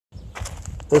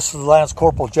This is Lance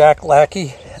Corporal Jack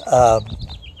Lackey.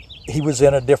 He was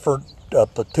in a different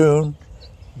platoon,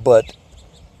 but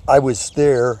I was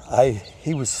there. I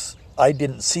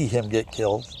didn't see him get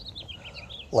killed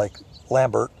like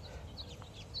Lambert,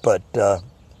 but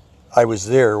I was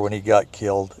there when he got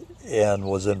killed and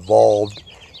was involved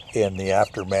in the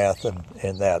aftermath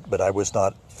and that, but I was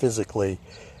not physically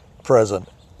present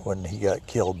when he got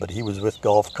killed. But he was with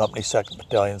Gulf Company, 2nd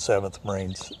Battalion, 7th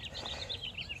Marines.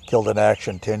 Killed in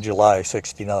action 10 July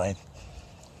 69.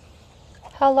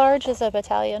 How large is a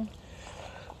battalion?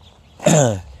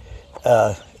 At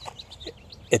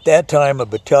that time, a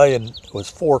battalion was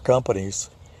 4 companies.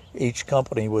 Each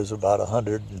company was about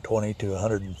 120 to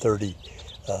 130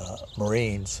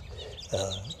 Marines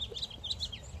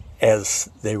as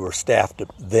they were staffed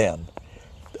then.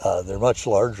 They're much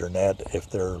larger than that if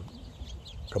they're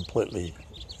completely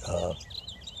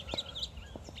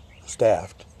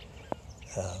staffed.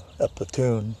 A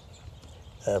platoon,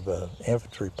 of an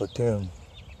infantry platoon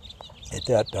at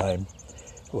that time,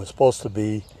 was supposed to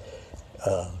be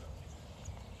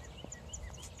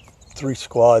 3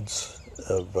 squads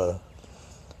of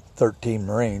 13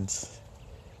 Marines,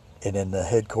 and in the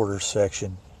headquarters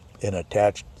section, in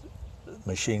attached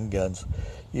machine guns,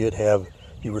 you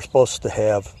were supposed to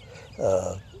have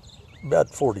about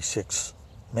 46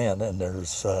 men, and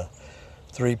there's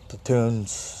 3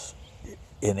 platoons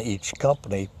in each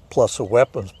company, plus a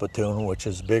weapons platoon, which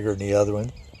is bigger than the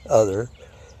other,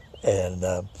 and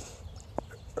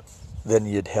then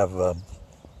you'd have the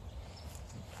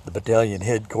battalion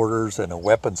headquarters and a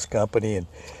weapons company, and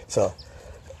so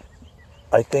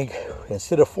I think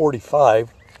instead of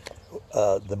 45,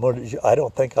 I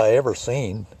don't think I ever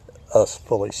seen us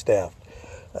fully staffed.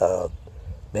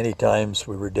 Many times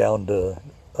we were down to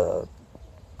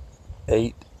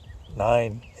 8,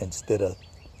 9 instead of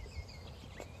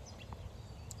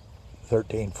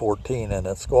 13, 14 in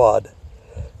a squad,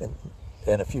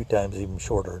 and a few times even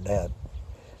shorter than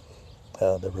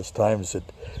that. There was times that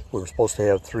we were supposed to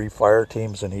have 3 fire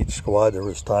teams in each squad. There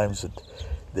was times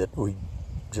that we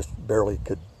just barely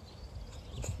could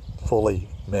fully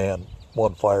man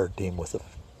 1 fire team with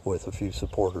a few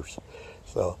supporters.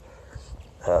 So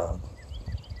a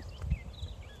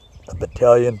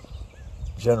battalion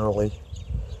generally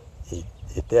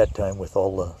at that time, with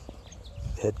all the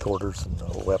headquarters and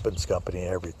the weapons company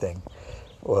and everything,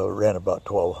 ran about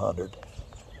 1,200.